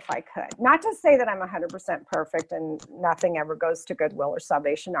that if I could. Not to say that I'm 100% perfect and nothing ever goes to Goodwill or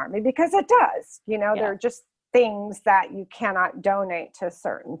Salvation Army, because it does. They're just things that you cannot donate to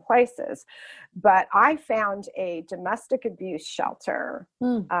certain places. But I found a domestic abuse shelter.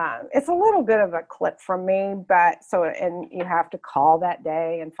 It's a little bit of a clip from me, and you have to call that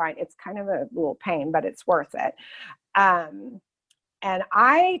day and find, it's kind of a little pain, but it's worth it. And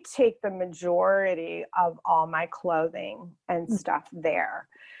I take the majority of all my clothing and stuff there.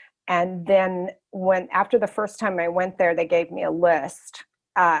 And then after the first time I went there, they gave me a list.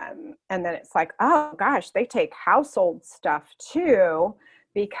 And then it's like, oh gosh, they take household stuff too,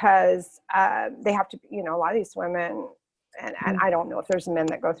 because they have to, a lot of these women, and I don't know if there's men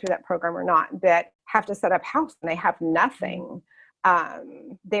that go through that program or not, but have to set up house and they have nothing.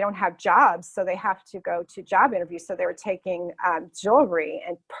 They don't have jobs, so they have to go to job interviews. So they were taking jewelry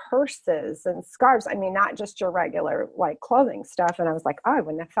and purses and scarves. I mean, not just your regular clothing stuff. And I was like, oh, I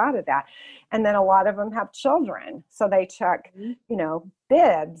wouldn't have thought of that. And then a lot of them have children, so they took,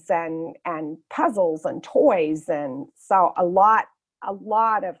 bibs and puzzles and toys, and so a lot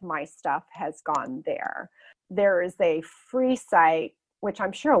of my stuff has gone there. There is a free site, which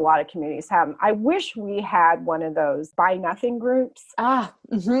I'm sure a lot of communities have. I wish we had one of those buy nothing groups.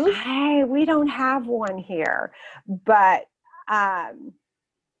 We don't have one here, but I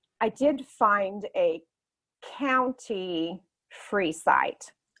did find a county free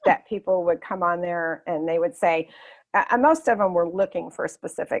site that people would come on there and they would say, most of them were looking for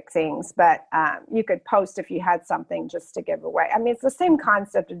specific things, but you could post if you had something just to give away. I mean, it's the same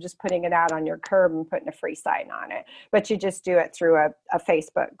concept of just putting it out on your curb and putting a free sign on it, but you just do it through a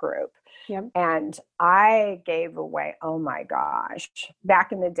Facebook group. Yep. And I gave away, oh my gosh,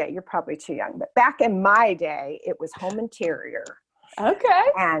 back in the day, you're probably too young, but back in my day, it was home interior. Okay.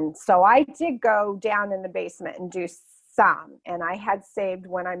 And so I did go down in the basement and do some. And I had saved,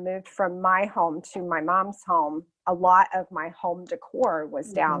 when I moved from my home to my mom's home, a lot of my home decor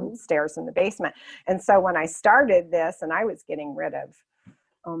was downstairs in the basement. And so when I started this, and I was getting rid of,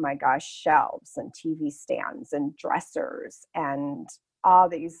 oh my gosh, shelves and TV stands and dressers and all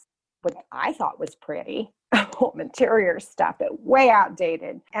these, what I thought was pretty home interior stuff, but way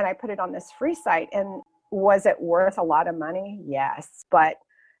outdated. And I put it on this free site. And was it worth a lot of money? Yes. But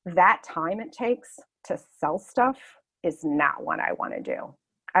that time it takes to sell stuff is not what I want to do.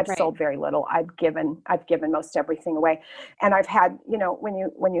 I've sold very little. I've given most everything away. And I've had, when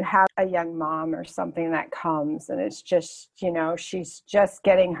you have a young mom or something that comes and it's just, she's just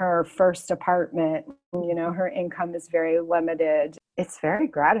getting her first apartment, her income is very limited. It's very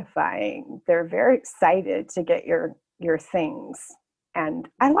gratifying. They're very excited to get your things. And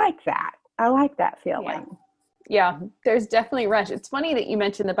I like that. I like that feeling. Yeah, there's definitely a rush. It's funny that you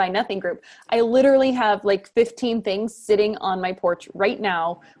mentioned the Buy Nothing group. I literally have like 15 things sitting on my porch right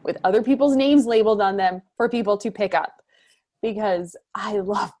now with other people's names labeled on them for people to pick up, because I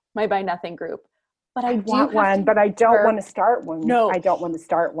love my Buy Nothing group. But I want one, but I don't want to start one. No, I don't want to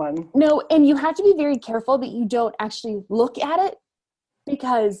start one. No, and you have to be very careful that you don't actually look at it,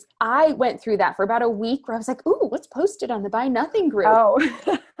 because I went through that for about a week where I was like, ooh, what's posted on the Buy Nothing group? Oh.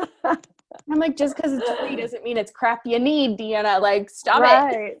 I'm like, just because it's free doesn't mean it's crap you need, Deanna. Like, stop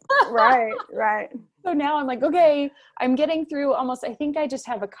it. Right. So now I'm like, okay, I'm getting through almost, I think I just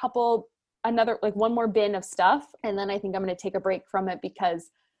have one more bin of stuff. And then I think I'm going to take a break from it,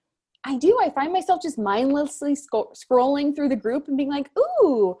 because I find myself just mindlessly scrolling through the group and being like,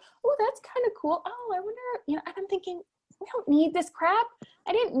 ooh, that's kind of cool. Oh, I wonder, and I'm thinking, I don't need this crap.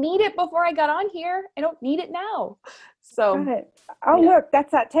 I didn't need it before I got on here. I don't need it now. So, right. Oh, look,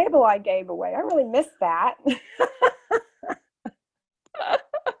 that's that table I gave away. I really missed that.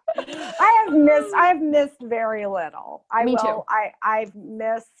 I've missed very little. Me too. I've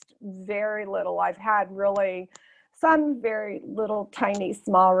missed very little. I've had really some very little, tiny,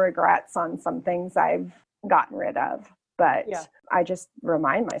 small regrets on some things I've gotten rid of. But I just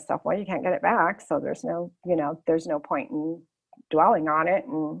remind myself, well, you can't get it back. So there's no point in dwelling on it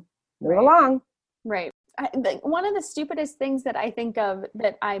and move along. Right. One of the stupidest things that I think of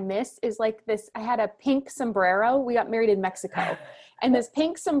that I miss is like this. I had a pink sombrero. We got married in Mexico. And this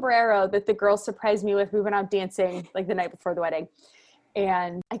pink sombrero that the girls surprised me with, we went out dancing like the night before the wedding.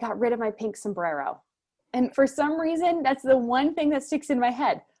 And I got rid of my pink sombrero. And for some reason, that's the one thing that sticks in my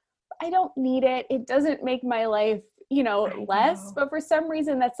head. I don't need it. It doesn't make my life, less. But for some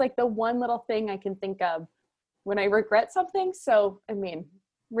reason, that's like the one little thing I can think of when I regret something. So, I mean,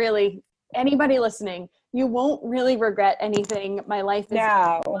 really, anybody listening, you won't really regret anything. My life is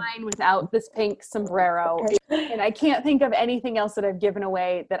fine without this pink sombrero. And I can't think of anything else that I've given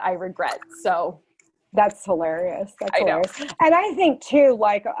away that I regret. So that's hilarious. That's hilarious. And I think too,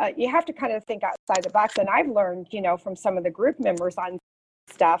 like you have to kind of think outside the box. And I've learned, from some of the group members on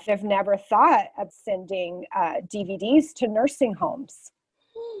stuff, have never thought of sending DVDs to nursing homes.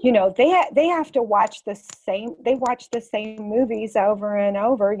 They have to watch the same movies over and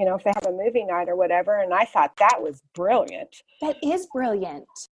over, if they have a movie night or whatever. And I thought that was brilliant. That is brilliant.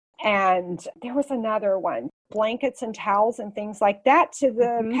 And there was another one, blankets and towels and things like that to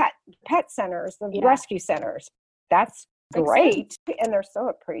the pet centers, the rescue centers. That's great. And they're so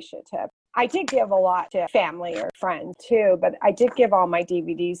appreciative. I did give a lot to family or friends too, but I did give all my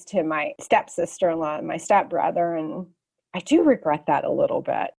DVDs to my stepsister-in-law and my stepbrother. And I do regret that a little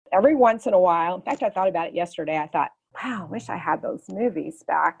bit. Every once in a while, in fact, I thought about it yesterday. I thought, wow, I wish I had those movies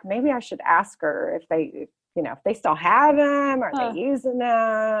back. Maybe I should ask her if they still have them, are they using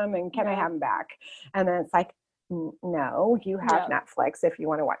them, and can I have them back? And then it's like, no, you have Netflix. If you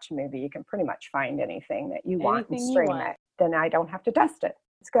want to watch a movie, you can pretty much find anything that you want and stream it. Then I don't have to dust it.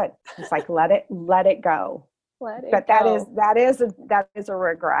 It's good. It's like, let it go. But that is a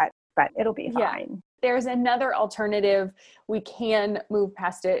regret, but it'll be fine. There's another alternative. We can move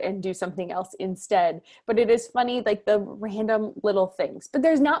past it and do something else instead. But it is funny, like the random little things. But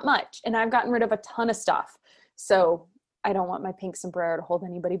there's not much. And I've gotten rid of a ton of stuff. So I don't want my pink sombrero to hold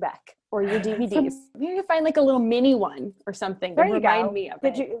anybody back. or your DVDs. You can find like a little mini one or something to There you remind go. me of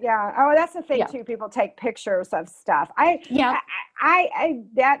Did it. you? Yeah. Oh, that's the thing Yeah. too. People take pictures of stuff. Yeah. I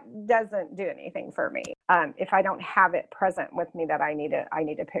that doesn't do anything for me. If I don't have it present with me, that I need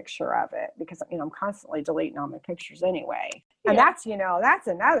a picture of it, because I'm constantly deleting all my pictures anyway. And that's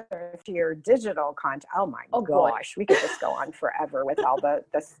another to your digital content. Oh my gosh, we could just go on forever with all the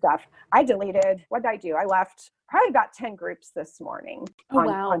stuff. I deleted. What did I do? I left probably about 10 groups this morning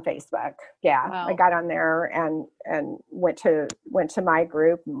on Facebook. Yeah, Wow. I got on there and went to my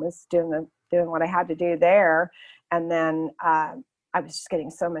group and was doing what I had to do there, and then I was just getting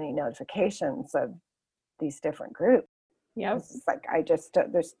so many notifications of these different groups. Yeah, it's like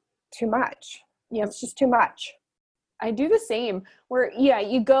there's too much. Yep. It's just too much. I do the same where,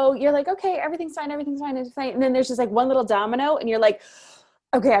 you're like, okay, everything's fine. And then there's just like one little domino and you're like,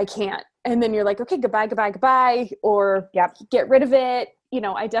 okay, I can't. And then you're like, okay, goodbye. Or get rid of it.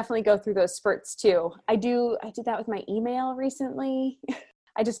 I definitely go through those spurts too. I did that with my email recently.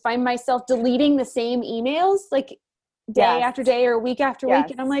 I just find myself deleting the same emails like day after day or week after week.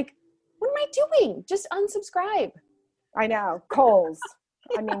 And I'm like, what am I doing? Just unsubscribe. I know. Kohl's.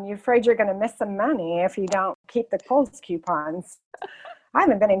 I mean, you're afraid you're going to miss some money if you don't keep the Kohl's coupons. I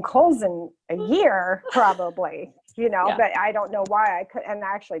haven't been in Kohl's in a year, probably, but I don't know why I could. And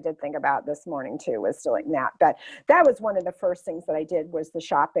I actually did think about this morning too, was deleting that. But that was one of the first things that I did, was the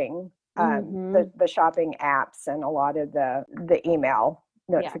shopping, the shopping apps, and a lot of the email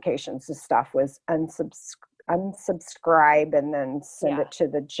notifications and stuff was unsubscribe and then send it to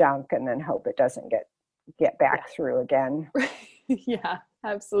the junk and then hope it doesn't get back through again. Yeah,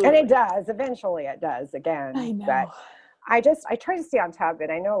 absolutely. And it does. Eventually it does again. I know. But I try to stay on top of it.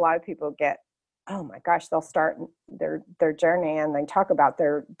 I know a lot of people oh my gosh, they'll start their journey and they talk about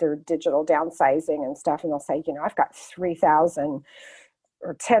their digital downsizing and stuff. And they'll say, I've got 3,000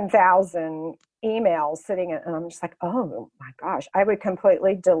 or 10,000 emails sitting in, and I'm just like, oh my gosh, I would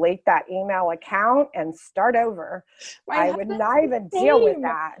completely delete that email account and start over. I would not even deal with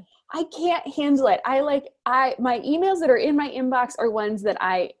that. I can't handle it. My emails that are in my inbox are ones that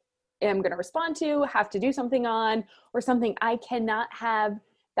I am going to respond to, have to do something on, or something. I cannot have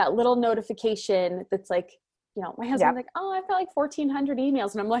that little notification that's like, my husband's like, oh, I've got like 1,400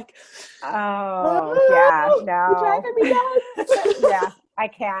 emails. And I'm like, oh yeah, no. You're driving me nuts. Yeah, I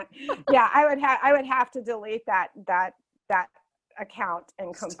can't. Yeah, I would have to delete that account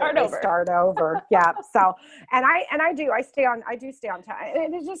and completely start over. Yeah. So, and I do stay on time.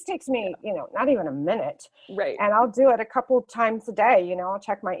 And it just takes me, not even a minute. Right. And I'll do it a couple of times a day. I'll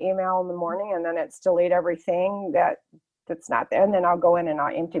check my email in the morning and then it's delete everything that's not there. And then I'll go in and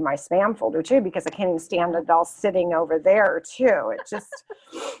I'll empty my spam folder too, because I can't even stand it all sitting over there too. It just,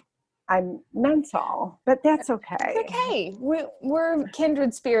 I'm mental, but that's okay. It's okay. We're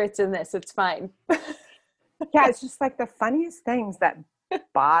kindred spirits in this. It's fine. Yeah, it's just like the funniest things that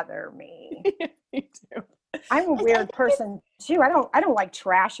bother me. Me too. I'm a weird person too. I don't like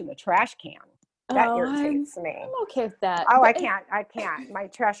trash in the trash can. That irritates me. I'm okay with that. Oh, I can't. My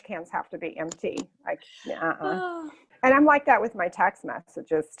trash cans have to be empty. And I'm like that with my text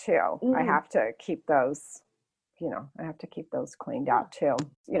messages too. I have to keep those. I have to keep those cleaned out too.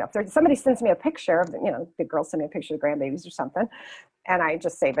 If somebody sends me a picture of, the girl sent me a picture of the grandbabies or something, and I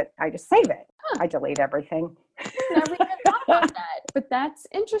just save it. Huh. I delete everything. Never even thought about that, but that's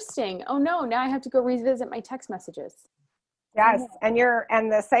interesting. Oh no, now I have to go revisit my text messages. Yes, and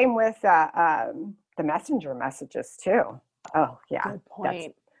the same with the messenger messages too. Oh yeah, good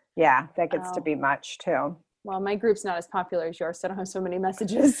point. That gets to be much too. Well, my group's not as popular as yours, so I don't have so many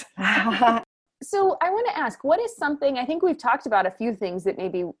messages. So I want to ask, what is something, I think we've talked about a few things that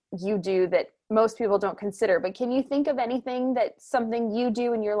maybe you do that most people don't consider, but can you think of anything that's something you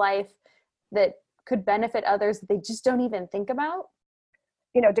do in your life that could benefit others that they just don't even think about?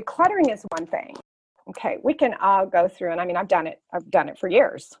 Decluttering is one thing. Okay, we can all go through, and I mean, I've done it for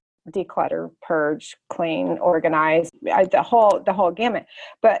years. Declutter, purge, clean, organize, the whole gamut.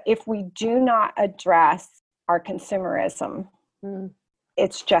 But if we do not address our consumerism,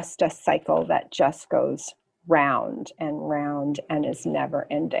 it's just a cycle that just goes round and round and is never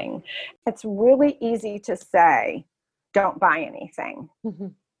ending. It's really easy to say, don't buy anything. Mm-hmm.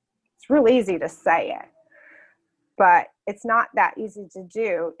 It's really easy to say it, but it's not that easy to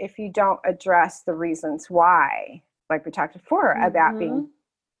do if you don't address the reasons why, like we talked before about being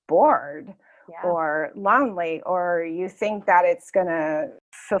bored or lonely, or you think that it's going to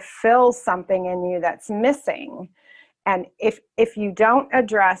fulfill something in you that's missing. And if you don't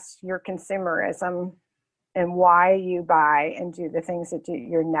address your consumerism and why you buy and do the things that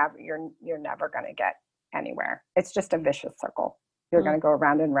you're never going to get anywhere. It's just a vicious circle. You're going to go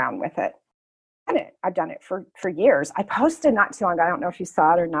around and round with it. I've done it for years. I posted not too long ago. I don't know if you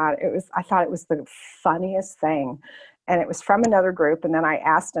saw it or not. I thought it was the funniest thing. And it was from another group. And then I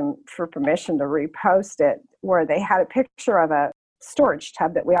asked them for permission to repost it, where they had a picture of a storage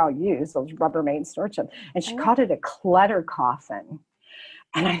tub that we all use, those Rubbermaid storage tubs. And she called it a clutter coffin.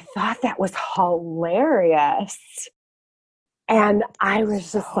 And I thought that was hilarious. And I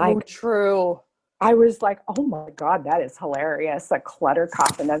was just like, true. I was like, oh my God, that is hilarious. A clutter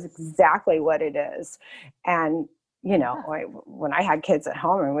coffin. That's exactly what it is. And, you know, when I had kids at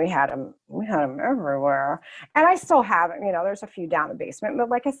home, and we had them everywhere. And I still haven't, you know, there's a few down the basement, but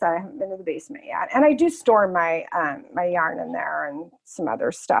like I said, I haven't been to the basement yet. And I do store my, my yarn in there and some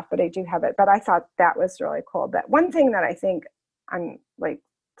other stuff, but I do have it. But I thought that was really cool. But one thing that I think I'm like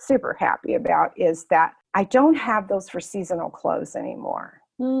super happy about is that I don't have those for seasonal clothes anymore.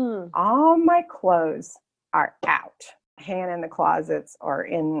 All my clothes are out, hanging in the closets or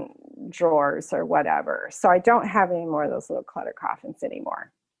in drawers or whatever. So I don't have any more of those little clutter coffins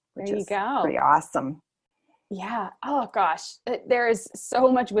anymore, which is pretty awesome. Yeah. Oh gosh, there is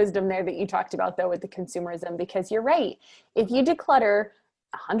so much wisdom there that you talked about though with the consumerism, because you're right. If you declutter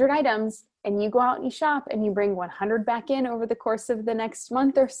 100 items and you go out and you shop and you bring 100 back in over the course of the next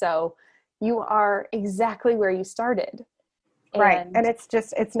month or so, you are exactly where you started. Right. And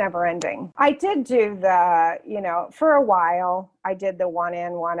it's never ending. I did do for a while, I did the one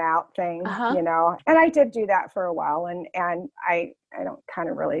in, one out thing, and I did do that for a while. And I don't kind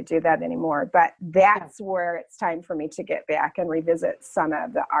of really do that anymore, but that's where it's time for me to get back and revisit some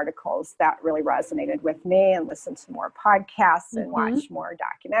of the articles that really resonated with me, and listen to more podcasts and watch more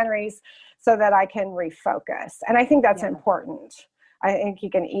documentaries so that I can refocus. And I think that's important. I think you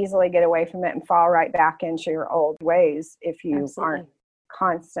can easily get away from it and fall right back into your old ways if you aren't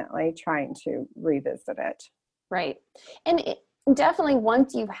constantly trying to revisit it. Right. And definitely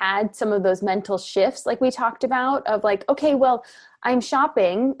once you've had some of those mental shifts, like we talked about, of like, okay, well, I'm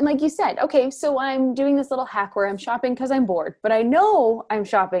shopping. And like you said, okay, so I'm doing this little hack where I'm shopping because I'm bored, but I know I'm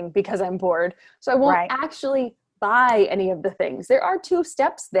shopping because I'm bored. So I won't actually buy any of the things. There are two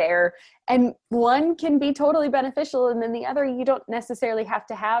steps there, and one can be totally beneficial, and then the other, you don't necessarily have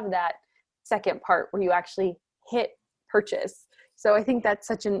to have that second part where you actually hit purchase. So I think that's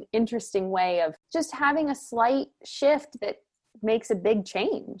such an interesting way of just having a slight shift that makes a big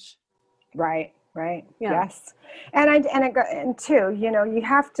change. Right. Yes. And too, you know, you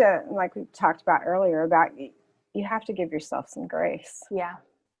have to, like we talked about earlier, about you have to give yourself some grace. Yeah.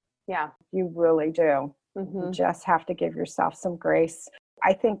 You really do. You just have to give yourself some grace.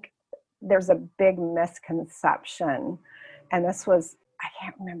 I think there's a big misconception, and this was, I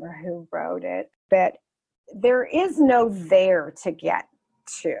can't remember who wrote it, but there is no there to get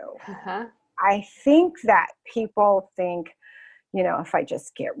to. I think that people think, you know, if I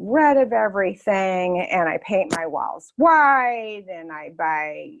just get rid of everything and I paint my walls white and I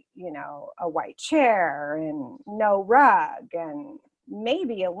buy, you know, a white chair and no rug and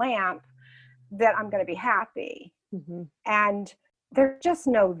maybe a lamp, that I'm going to be happy. And there's just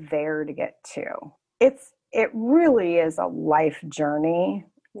no there to get to. It really is a life journey.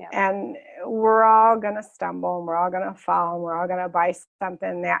 And we're all going to stumble, and we're all going to fall, and we're all going to buy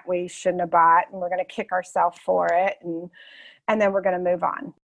something that we shouldn't have bought, and we're going to kick ourselves for it. And then we're going to move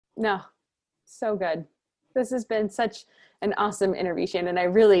on. No, so good. This has been such an awesome interview, Shannon. I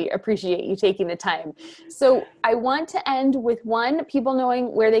really appreciate you taking the time. So I want to end with people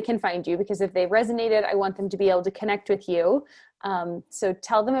knowing where they can find you, because if they resonated, I want them to be able to connect with you. So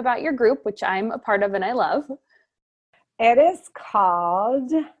tell them about your group, which I'm a part of and I love. It is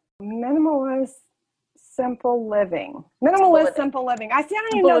called Minimalist Simple Living. Minimalist Simple Living. I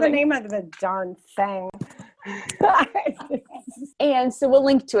don't even know the name of the darn thing. And so we'll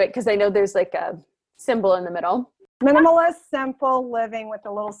link to it, because I know there's like a symbol in the middle. Minimalist Simple Living with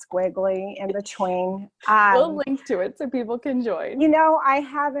a little squiggly in between. We'll link to it so people can join. You know, I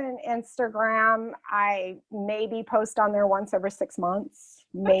have an Instagram. I maybe post on there once every 6 months,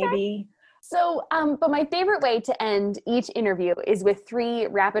 maybe. So, but my favorite way to end each interview is with 3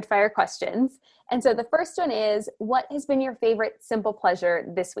 rapid fire questions. And so the first one is, what has been your favorite simple pleasure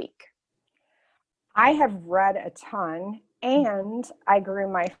this week? I have read a ton, and I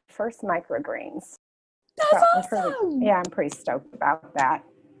grew my first microgreens. That's awesome. I'm pretty stoked about that.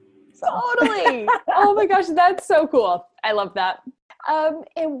 So. Totally. Oh my gosh, that's so cool. I love that.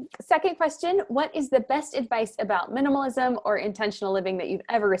 And second question, what is the best advice about minimalism or intentional living that you've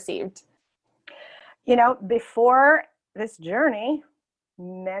ever received? You know, before this journey,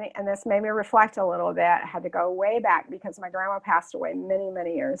 and this made me reflect a little bit. I had to go way back because my grandma passed away many,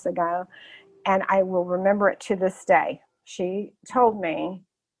 many years ago. And I will remember it to this day. she told me,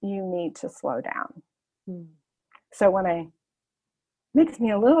 you need to slow down. Hmm. So makes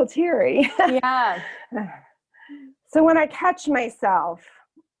me a little teary. Yeah. So when I catch myself,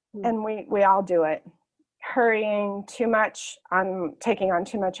 and we all do it, hurrying too much, I'm taking on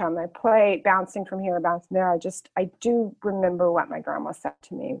too much on my plate, bouncing from here, bouncing there. I do remember what my grandma said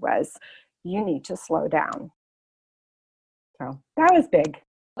to me was, you need to slow down. So that was big.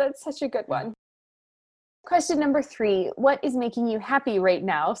 That's such a good one. Question number 3, what is making you happy right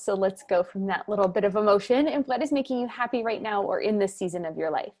now? So let's go from that little bit of emotion. And what is making you happy right now or in this season of your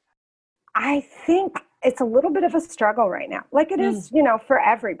life? I think it's a little bit of a struggle right now, like it is, for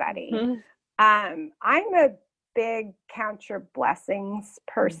everybody. I'm a big count your blessings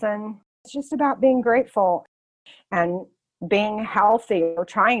person. It's just about being grateful and being healthy, or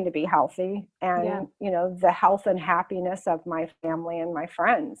trying to be healthy, and, the health and happiness of my family and my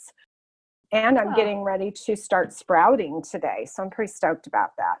friends. And I'm getting ready to start sprouting today. So I'm pretty stoked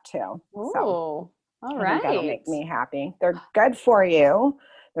about that too. Oh, so all right. That'll make me happy. They're good for you.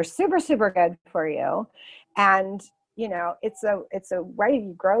 They're super, super good for you. And, it's a way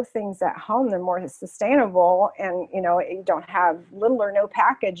you grow things at home. They're more sustainable, and, you don't have little or no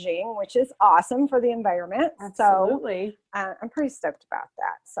packaging, which is awesome for the environment. Absolutely. So I'm pretty stoked about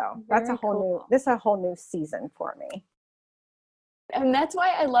that. So Very that's a whole new season for me. And that's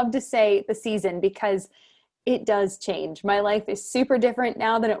why I love to say the season, because it does change. My life is super different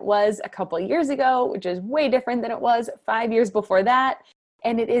now than it was a couple of years ago, which is way different than it was 5 years before that.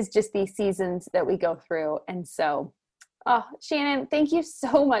 And it is just these seasons that we go through. And so, Shannon, thank you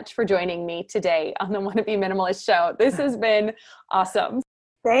so much for joining me today on the Wanna Be Minimalist show. This has been awesome.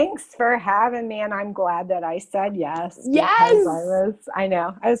 Thanks for having me, and I'm glad that I said yes. Yes! I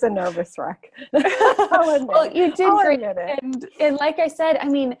was a nervous wreck. Well, you did great. And like I said, I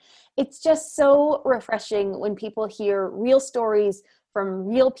mean, it's just so refreshing when people hear real stories from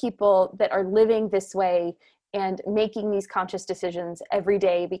real people that are living this way and making these conscious decisions every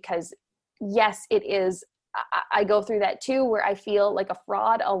day, because yes, it is. I go through that too, where I feel like a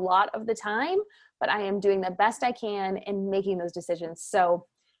fraud a lot of the time, but I am doing the best I can and making those decisions. So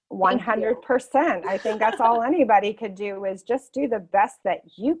 100%. I think that's all anybody could do, is just do the best that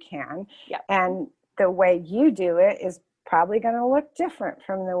you can. Yep. And the way you do it is probably going to look different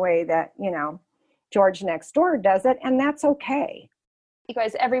from the way that, George next door does it. And that's okay. You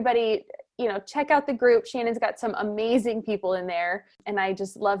guys, everybody, check out the group. Shannon's got some amazing people in there, and I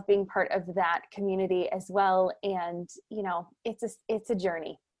just love being part of that community as well. And, it's a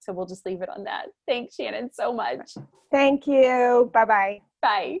journey. So we'll just leave it on that. Thanks, Shannon, so much. Thank you. Bye-bye.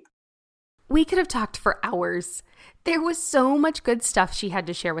 Bye. We could have talked for hours. There was so much good stuff she had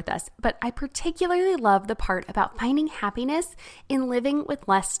to share with us, but I particularly love the part about finding happiness in living with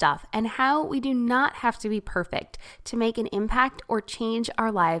less stuff, and how we do not have to be perfect to make an impact or change our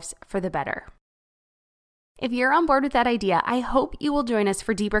lives for the better. If you're on board with that idea, I hope you will join us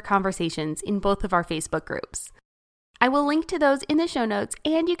for deeper conversations in both of our Facebook groups. I will link to those in the show notes,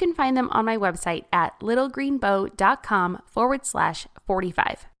 and you can find them on my website at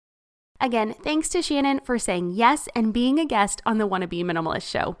littlegreenbow.com/45. Again, thanks to Shannon for saying yes and being a guest on the Wanna Be Minimalist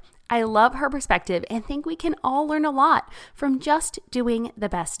show. I love her perspective and think we can all learn a lot from just doing the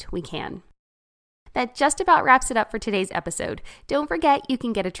best we can. That just about wraps it up for today's episode. Don't forget, you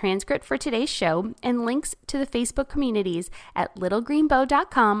can get a transcript for today's show and links to the Facebook communities at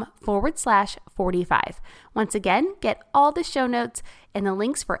littlegreenbow.com/45. Once again, get all the show notes and the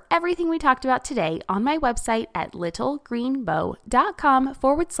links for everything we talked about today on my website at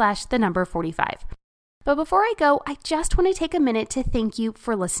littlegreenbow.com/45. But before I go, I just want to take a minute to thank you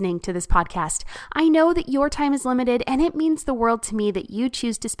for listening to this podcast. I know that your time is limited, and it means the world to me that you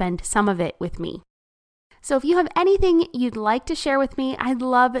choose to spend some of it with me. So if you have anything you'd like to share with me, I'd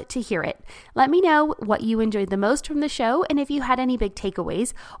love to hear it. Let me know what you enjoyed the most from the show, and if you had any big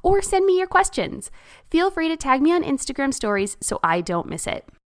takeaways, or send me your questions. Feel free to tag me on Instagram stories so I don't miss it.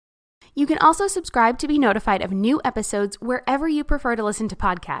 You can also subscribe to be notified of new episodes wherever you prefer to listen to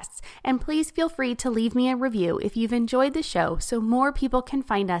podcasts. And please feel free to leave me a review if you've enjoyed the show, so more people can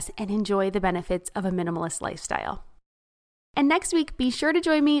find us and enjoy the benefits of a minimalist lifestyle. And next week, be sure to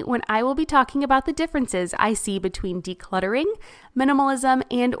join me when I will be talking about the differences I see between decluttering, minimalism,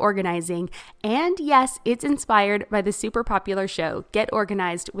 and organizing. And yes, it's inspired by the super popular show, Get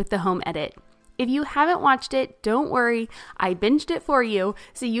Organized with the Home Edit. If you haven't watched it, don't worry, I binged it for you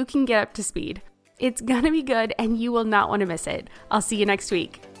so you can get up to speed. It's gonna be good and you will not want to miss it. I'll see you next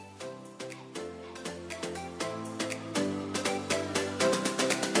week.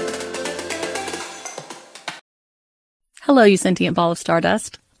 Hello, you sentient ball of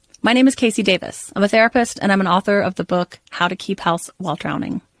stardust. My name is Casey Davis. I'm a therapist and I'm an author of the book, How to Keep House While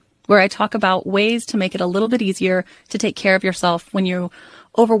Drowning, where I talk about ways to make it a little bit easier to take care of yourself when you're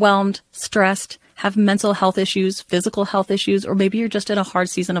overwhelmed, stressed, have mental health issues, physical health issues, or maybe you're just in a hard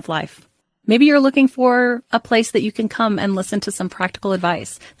season of life. Maybe you're looking for a place that you can come and listen to some practical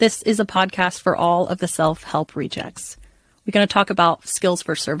advice. This is a podcast for all of the self-help rejects. We're going to talk about skills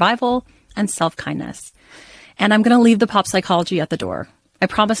for survival and self-kindness. And I'm going to leave the pop psychology at the door. I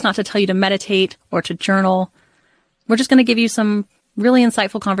promise not to tell you to meditate or to journal. We're just going to give you some really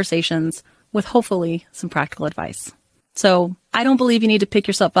insightful conversations with hopefully some practical advice. So I don't believe you need to pick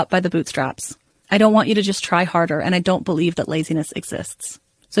yourself up by the bootstraps. I don't want you to just try harder, and I don't believe that laziness exists.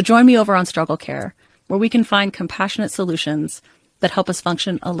 So join me over on Struggle Care, where we can find compassionate solutions that help us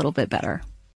function a little bit better.